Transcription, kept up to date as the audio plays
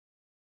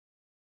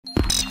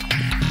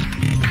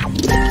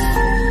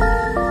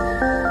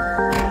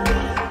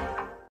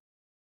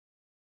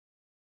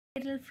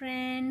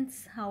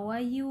friends, how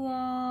are you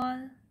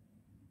all?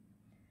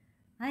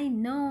 I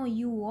know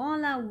you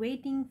all are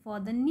waiting for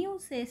the new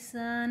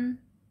session.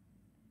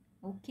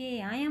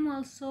 Okay, I am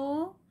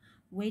also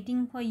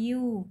waiting for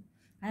you.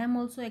 I am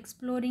also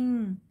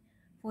exploring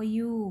for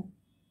you.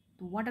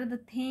 What are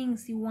the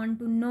things you want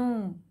to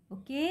know?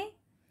 Okay,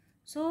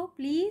 so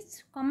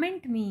please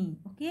comment me.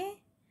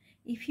 Okay,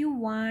 if you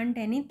want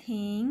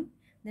anything,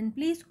 then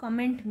please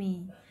comment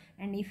me.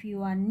 And if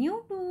you are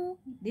new to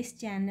this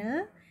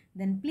channel,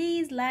 then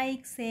please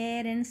like,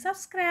 share and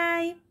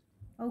subscribe.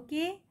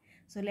 Okay,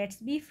 so let's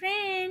be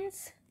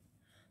friends.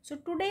 So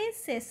today's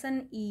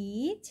session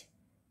is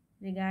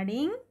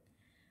regarding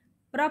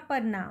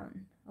proper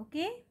noun.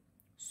 Okay,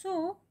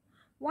 so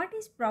what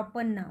is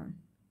proper noun?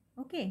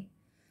 Okay,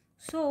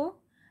 so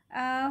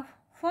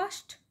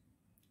first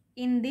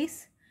in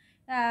this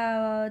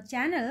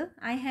channel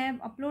I have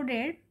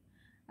uploaded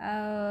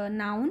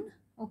noun.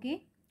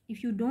 Okay,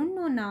 if you don't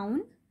know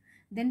noun,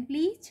 then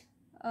please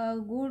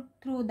go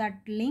through that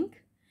link.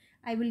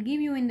 I will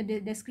give you in the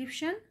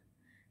description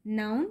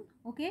noun.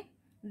 Okay,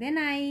 then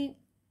I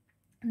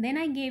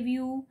gave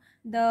you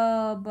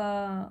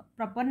the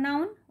proper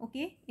noun.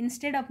 Okay,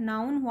 instead of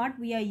noun what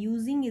we are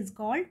using is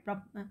called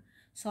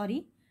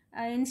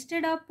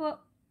instead of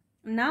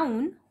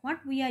noun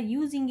what we are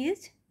using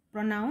is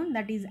pronoun,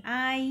 that is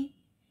I,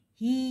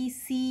 he,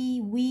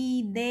 she,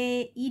 we,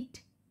 they,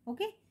 it.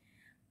 Okay,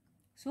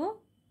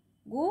 so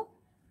go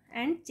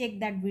and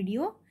check that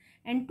video.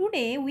 And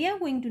today we are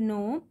going to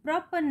know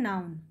proper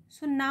noun.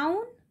 So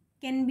noun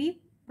can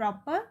be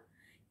proper,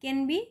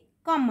 can be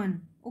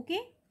common. Okay,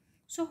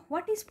 so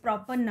what is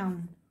proper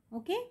noun?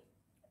 Okay,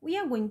 we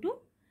are going to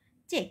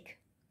check.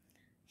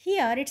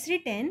 Here it's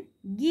written,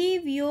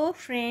 give your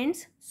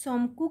friends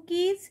some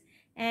cookies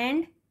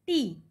and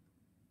tea.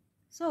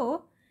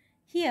 So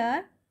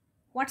here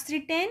what's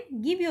written?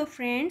 Give your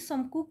friends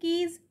some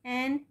cookies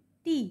and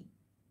tea.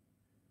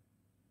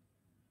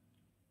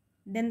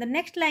 Then the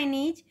next line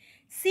is,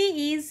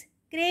 she is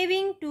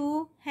craving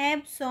to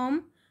have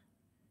some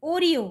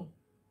Oreo.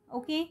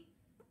 Okay.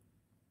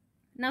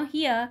 Now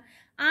here,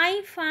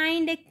 I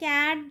find a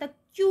cat the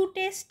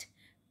cutest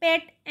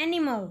pet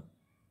animal.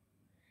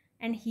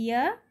 And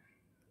here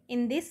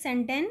in this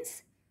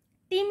sentence,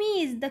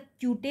 Timmy is the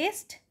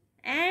cutest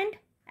and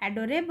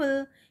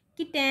adorable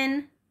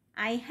kitten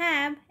I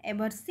have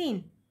ever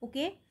seen.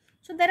 Okay.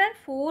 So there are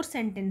 4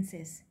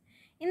 sentences.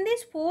 In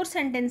these 4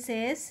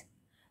 sentences,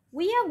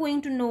 we are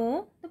going to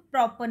know the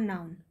proper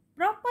noun.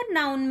 Proper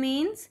noun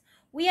means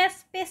we are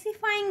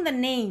specifying the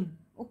name.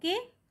 Okay.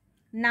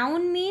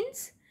 Noun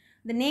means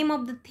the name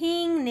of the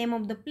thing, name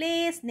of the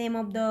place, name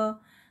of the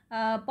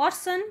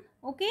person.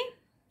 Okay.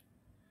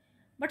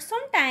 But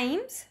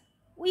sometimes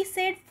we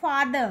said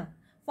father.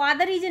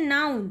 Father is a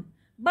noun.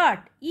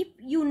 But if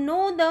you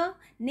know the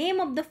name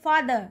of the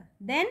father,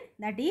 then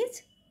that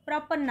is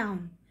proper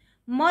noun.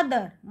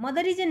 Mother.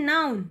 Mother is a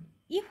noun.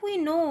 If we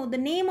know the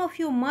name of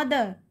your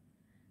mother,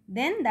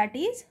 then that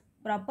is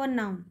proper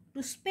noun.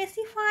 To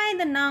specify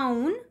the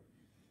noun,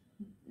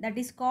 that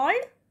is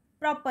called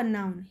proper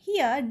noun.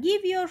 Here,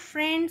 give your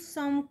friend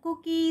some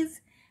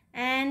cookies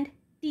and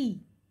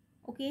tea.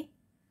 Okay.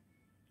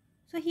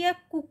 So here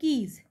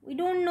cookies. We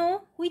don't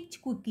know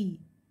which cookie.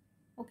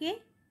 Okay.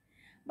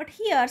 But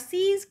here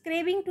she is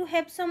craving to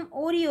have some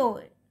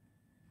Oreo.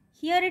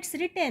 Here it's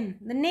written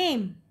the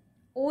name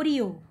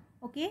Oreo.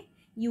 Okay.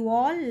 You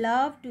all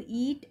love to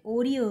eat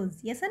Oreos.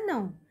 Yes or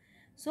no?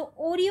 So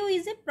Oreo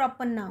is a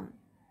proper noun.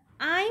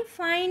 I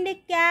find a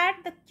cat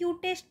the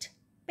cutest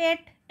pet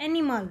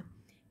animal.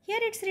 Here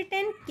it's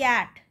written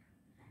cat.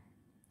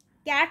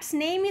 Cat's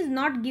name is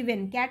not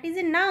given. Cat is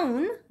a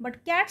noun,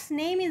 but cat's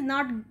name is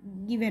not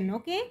given.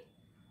 Okay.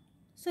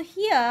 So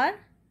here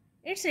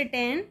it's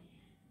written,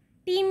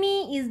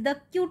 Timmy is the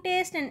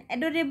cutest and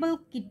adorable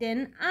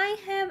kitten I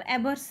have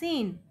ever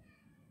seen.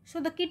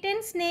 So the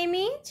kitten's name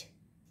is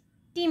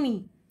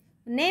Timmy.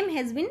 The name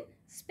has been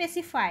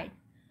specified.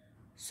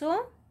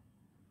 So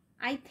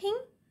I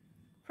think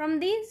from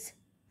these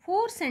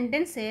 4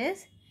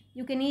 sentences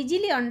you can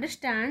easily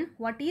understand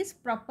what is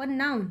proper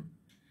noun.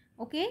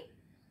 Okay.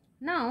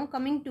 Now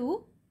coming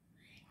to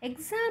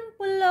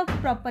example of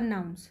proper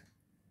nouns.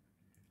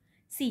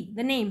 See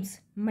the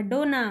names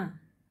Madonna,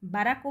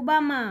 Barack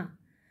Obama,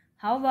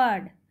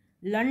 Howard,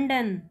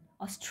 London,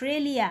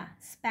 Australia,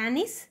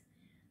 Spanish,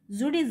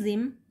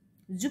 Judaism,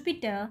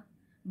 Jupiter,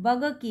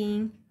 Burger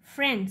King,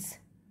 Friends,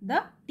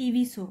 the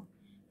TV show.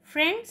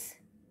 Friends,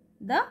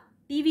 the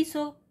TV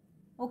show.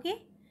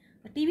 Okay.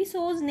 The TV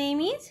show's name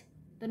is,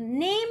 the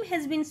name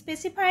has been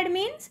specified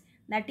means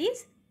that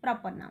is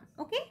proper noun.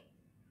 Okay.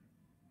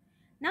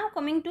 Now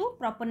coming to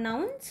proper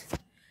nouns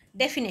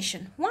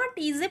definition. What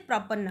is a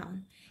proper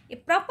noun? A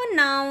proper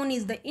noun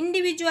is the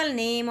individual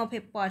name of a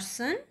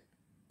person,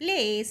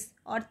 place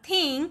or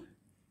thing.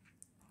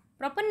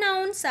 Proper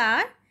nouns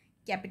are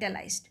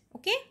capitalized.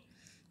 Okay.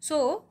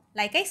 So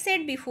like I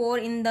said before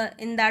in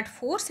that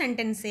 4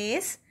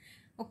 sentences.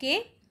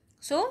 Okay.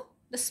 So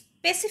the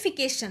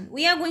specification,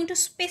 we are going to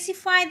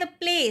specify the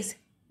place.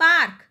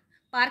 Park.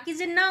 Park is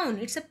a noun.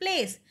 It's a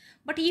place.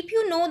 But if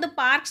you know the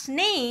park's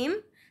name,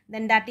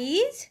 then that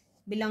is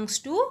belongs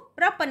to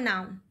proper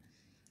noun.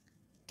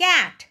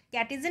 Cat.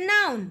 Cat is a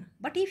noun.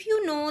 But if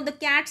you know the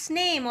cat's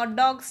name or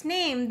dog's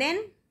name,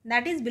 then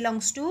that is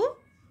belongs to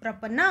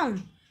proper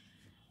noun.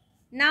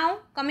 Now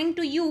coming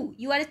to you.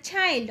 You are a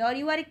child or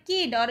you are a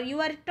kid or you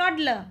are a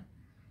toddler.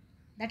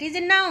 That is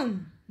a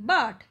noun.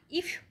 But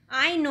if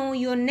I know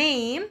your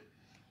name,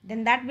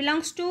 then that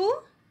belongs to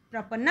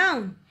proper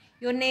noun.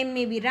 Your name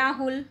may be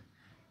Rahul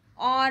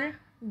or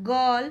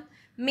girl,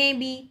 may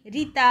be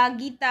Rita,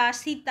 Geeta,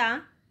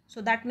 Sita.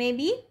 So that may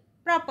be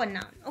proper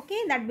noun. Okay,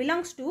 that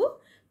belongs to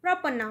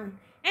proper noun.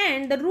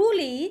 And the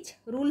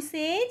rule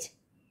says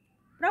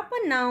proper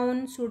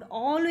noun should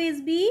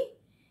always be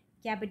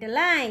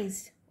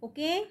capitalized.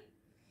 Okay.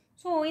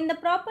 So in the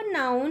proper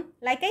noun,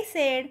 like I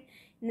said,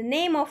 the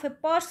name of a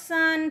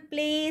person,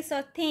 place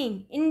or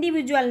thing,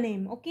 individual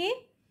name. Okay.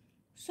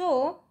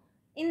 So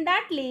in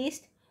that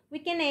list, we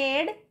can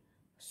add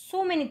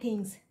so many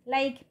things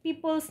like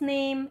people's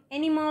name,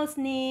 animals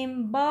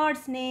name,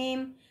 birds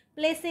name,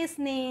 places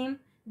name,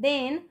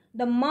 then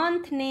the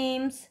month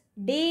names,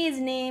 days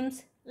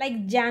names,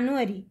 like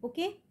January.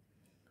 Okay.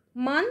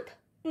 Month,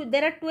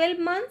 there are 12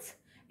 months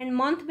and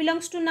month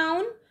belongs to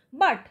noun,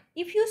 but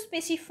if you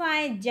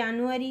specify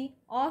January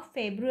or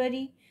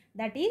February,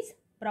 that is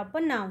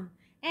proper noun,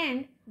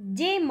 and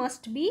J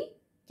must be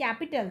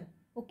capital.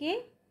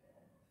 Okay.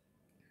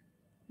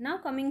 Now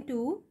coming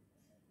to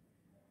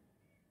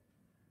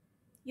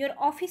your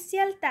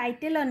official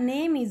title or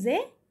name is a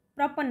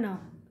proper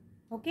noun.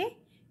 Okay.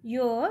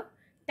 Your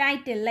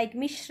title like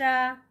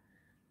Mishra,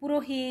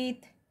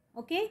 Purohit.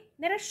 Okay.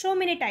 There are so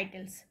many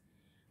titles.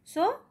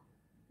 So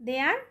they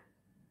are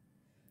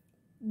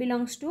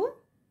belongs to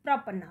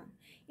proper noun.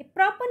 A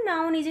proper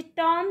noun is a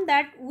term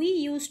that we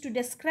use to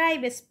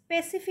describe a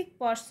specific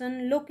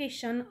person,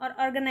 location or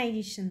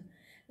organization.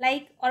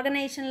 Like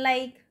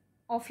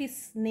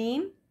office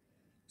name,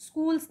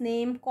 school's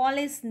name,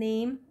 college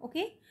name,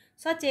 okay?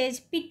 Such as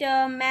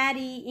Peter,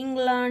 Mary,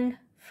 England,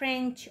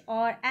 French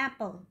or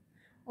Apple.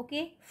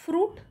 Okay?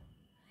 Fruit,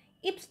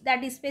 if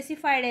that is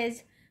specified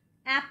as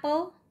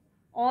apple,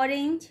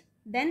 orange,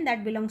 then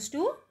that belongs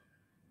to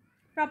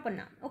proper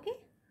noun. Okay?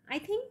 I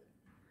think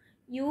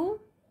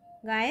you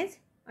guys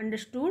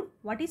understood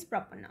what is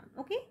proper noun.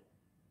 Okay.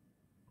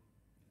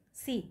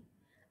 See,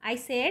 I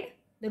said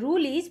the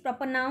rule is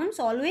proper nouns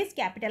always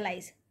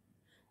capitalize.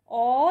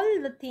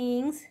 All the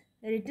things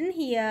written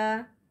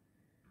here,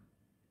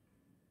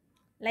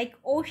 like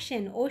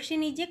ocean.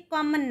 Ocean is a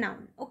common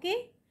noun.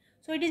 Okay.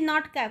 So it is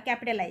not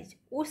capitalized.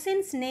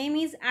 Ocean's name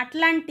is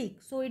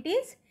Atlantic. So it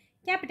is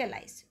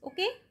capitalized.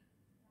 Okay.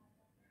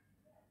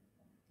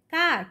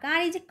 Car.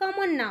 Car is a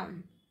common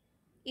noun.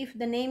 If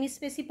the name is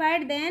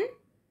specified, then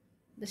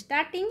the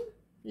starting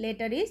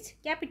letter is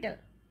capital.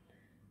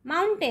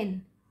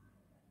 Mountain.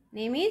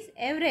 Name is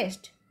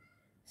Everest.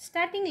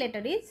 Starting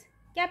letter is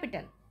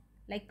capital.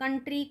 Like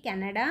country,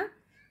 Canada.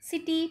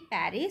 City,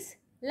 Paris.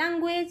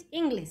 Language,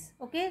 English.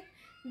 Okay.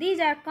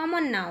 These are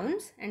common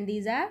nouns and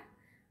these are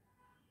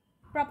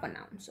proper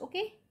nouns.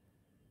 Okay.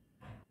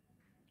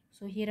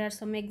 So here are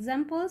some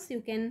examples.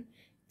 You can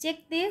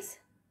check this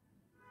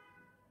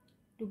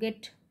to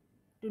get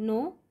to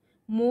know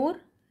more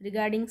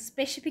regarding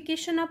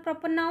specification of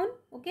proper noun.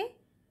 Okay.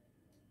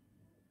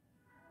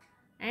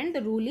 And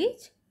the rule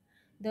is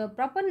the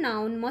proper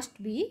noun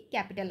must be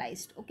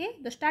capitalized. Okay.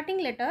 The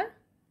starting letter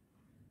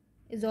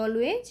is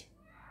always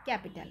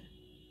capital.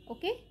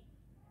 Okay.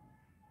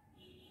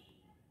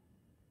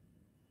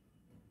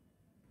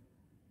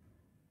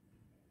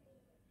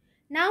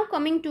 Now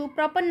coming to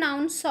proper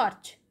noun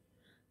search.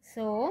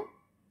 So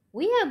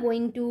we are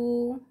going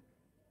to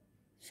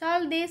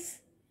solve this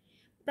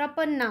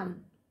proper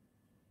noun.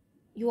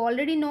 You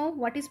already know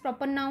what is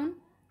proper noun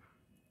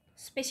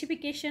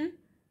specification.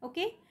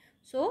 Okay.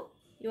 So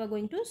you are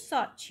going to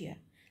search here.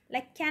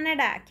 Like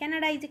Canada.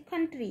 Canada is a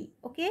country.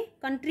 Okay.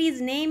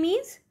 Country's name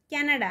is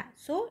Canada.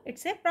 So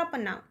it's a proper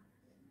noun.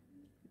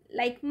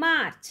 Like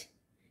March.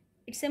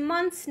 It's a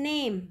month's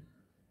name.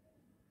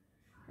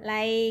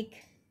 Like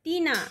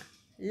Tina,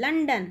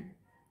 London.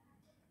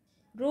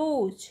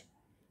 Rose,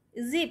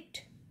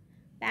 Egypt.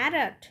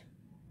 Parrot,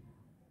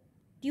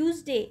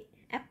 Tuesday,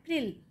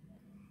 April.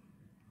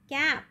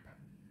 Cap,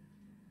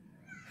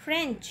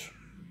 French,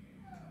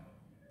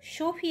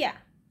 Sophia.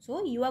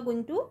 So you are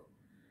going to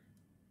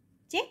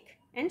check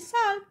and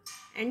solve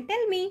and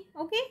tell me.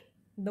 Okay.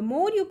 The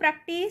more you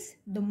practice,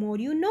 the more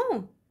you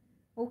know.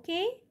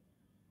 Okay.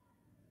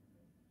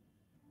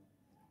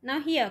 Now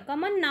here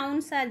common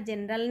nouns are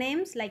general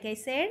names, like I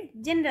said,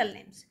 general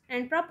names,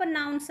 and proper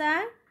nouns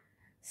are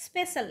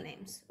special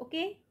names.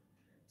 Okay.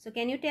 So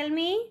can you tell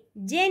me?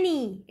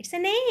 Jenny, it's a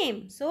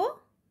name. So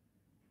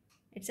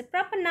it's a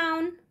proper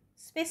noun,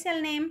 special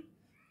name.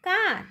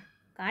 Car.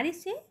 Car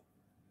is a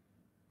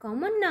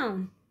common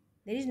noun.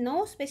 There is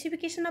no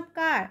specification of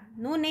car,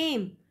 no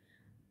name.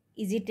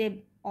 Is it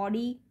a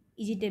Audi?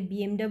 Is it a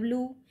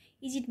BMW?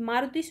 Is it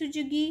Maruti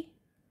Suzuki?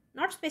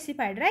 Not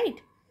specified, right?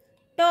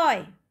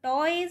 Toy.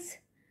 Toys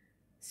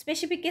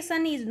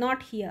specification is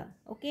not here.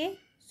 Okay.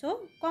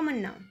 So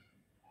common noun.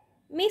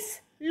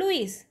 Miss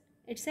Louise,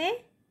 it's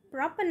a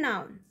proper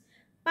noun.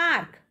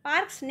 Park,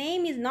 park's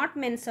name is not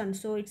mentioned,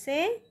 so it's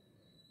a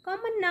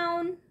common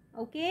noun.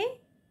 Okay.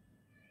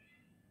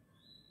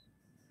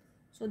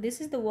 So this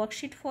is the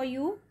worksheet for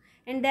you,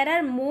 and there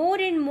are more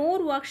and more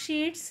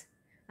worksheets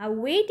are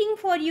waiting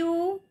for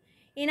you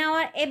in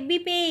our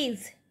FB page.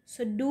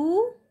 So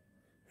do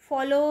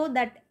follow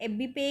that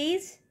FB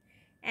page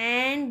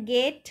and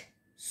get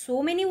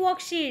so many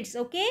worksheets.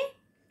 Okay.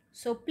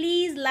 So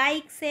please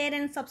like, share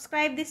and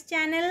subscribe this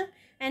channel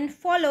and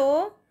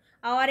follow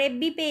our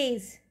FB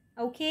page.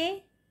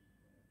 Okay.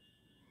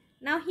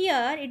 Now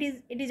here it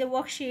is a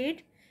worksheet.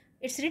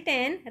 It's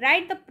written,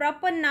 write the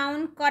proper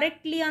noun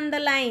correctly on the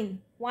line.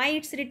 Why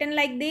it's written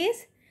like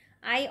this?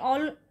 I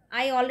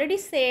already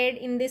said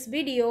in this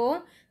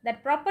video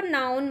that proper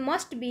noun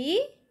must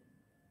be,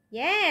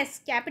 yes,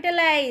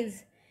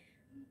 capitalized.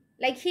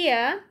 Like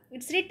here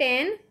it's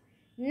written,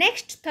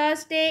 next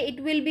Thursday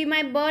it will be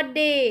my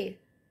birthday.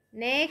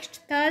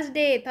 Next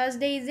Thursday.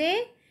 Thursday is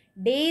a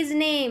day's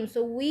name.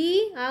 So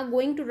we are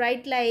going to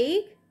write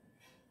like,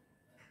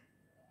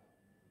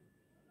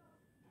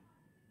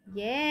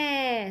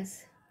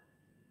 yes,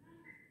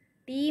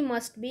 T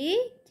must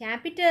be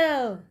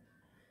capital.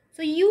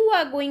 So you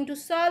are going to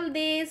solve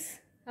this.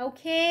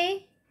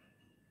 Okay.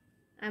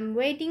 I'm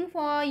waiting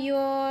for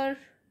your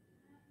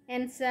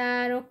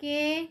answer.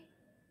 Okay.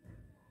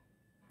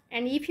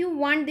 And if you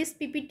want this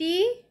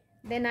PPT,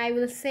 then I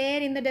will share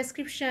in the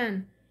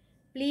description.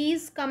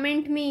 Please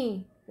comment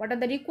me what are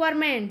the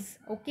requirements.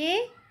 Okay.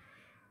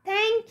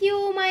 Thank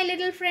you, my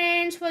little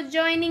friends, for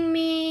joining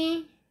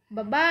me.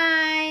 Bye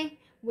bye.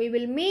 We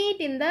will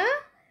meet in the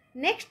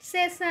next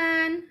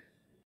session.